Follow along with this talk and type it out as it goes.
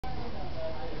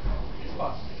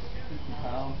about 50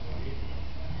 pounds.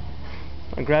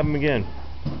 And grab him again.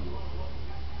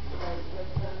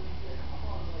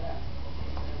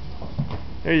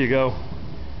 There you go.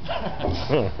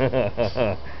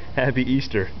 Happy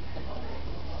Easter.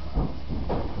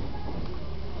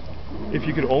 If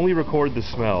you could only record the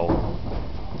smell.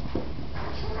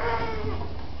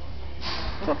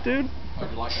 What's up, dude? Oh,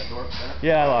 did you lock that door there?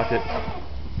 Yeah, I locked it.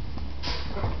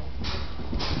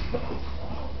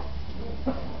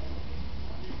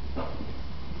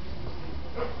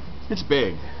 It's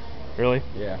big. Really?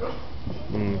 Yeah.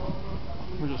 Mm.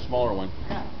 Where's a smaller one?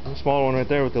 The smaller one right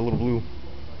there with the little blue.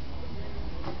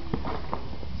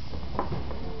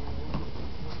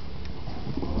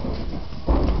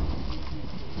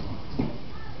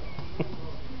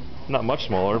 Not much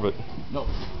smaller, but... Nope.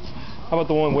 How about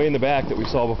the one way in the back that we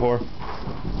saw before?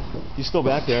 He's still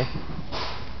back there.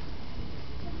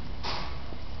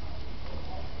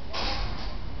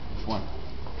 Which one?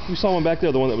 We saw one back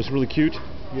there, the one that was really cute.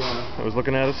 Yeah. That was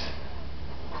looking at us.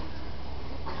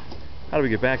 How do we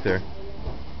get back there?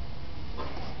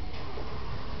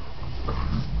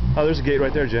 Oh, there's a gate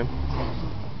right there, Jim.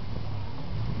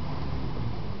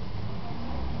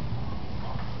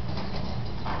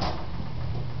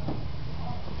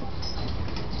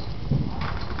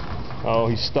 Oh,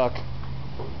 he's stuck.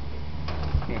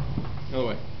 Yeah. Other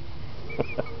way.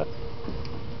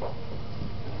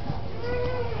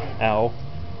 Ow.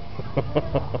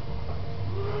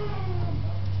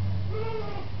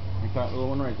 Like that little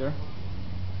one right there?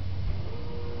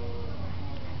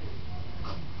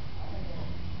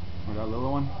 Or that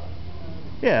little one?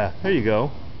 Yeah, there you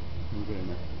go. We'll get in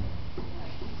there.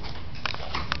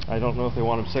 I don't know if they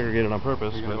want him segregated on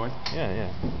purpose. Are you But going?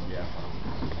 yeah. Yeah.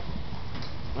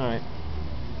 Alright.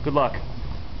 Good luck.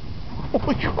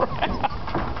 Holy crap!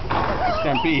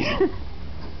 Stampede.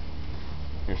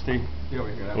 Here, Steve. Stay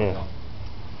over here. That way. Yeah.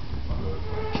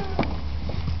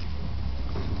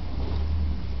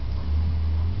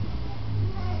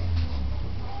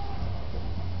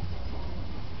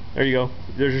 There you go.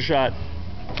 There's your shot.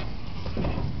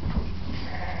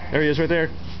 There he is right there.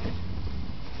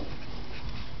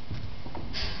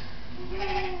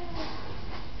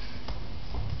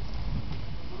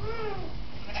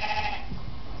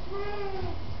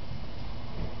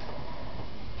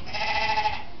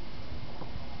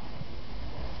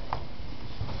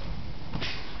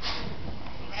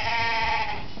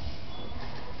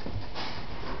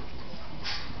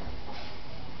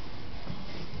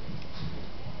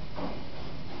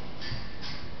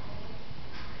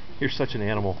 You're such an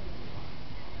animal.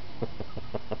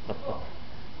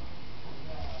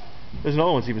 There's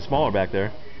another one that's even smaller back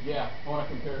there. Yeah, I want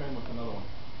to compare him with another one.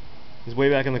 He's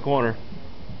way back in the corner.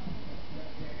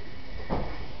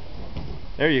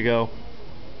 There you go.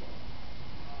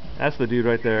 That's the dude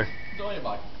right there. He's only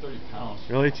about 30 pounds.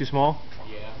 Really? Too small?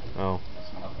 Yeah. Oh.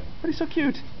 That's nothing. But he's so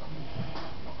cute.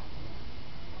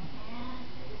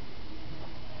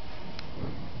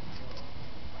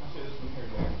 I'll say this one here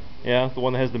there. Yeah, the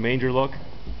one that has the manger look.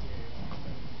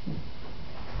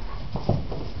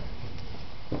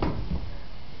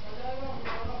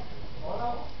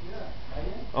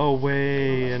 Oh,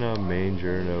 way in a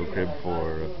manger, no crib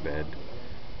for a bed.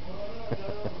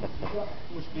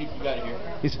 Which beef you got here?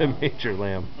 He's a manger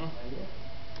lamb.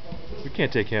 We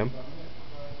can't take him.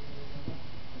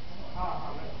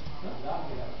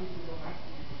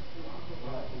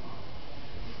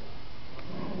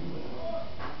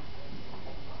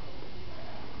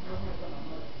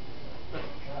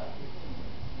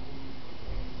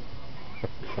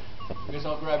 I guess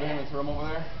I'll grab him and throw him over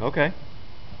there. Okay.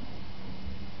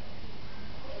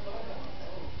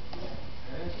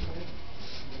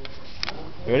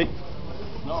 You ready?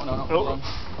 No. Oh. Hold on.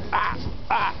 Ah!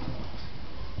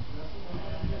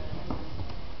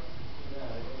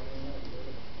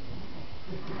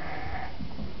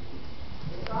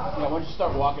 Yeah, why don't you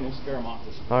start walking and scare him off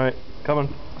this way. Alright,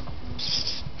 coming.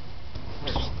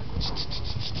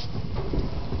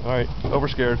 Alright, over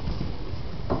scared.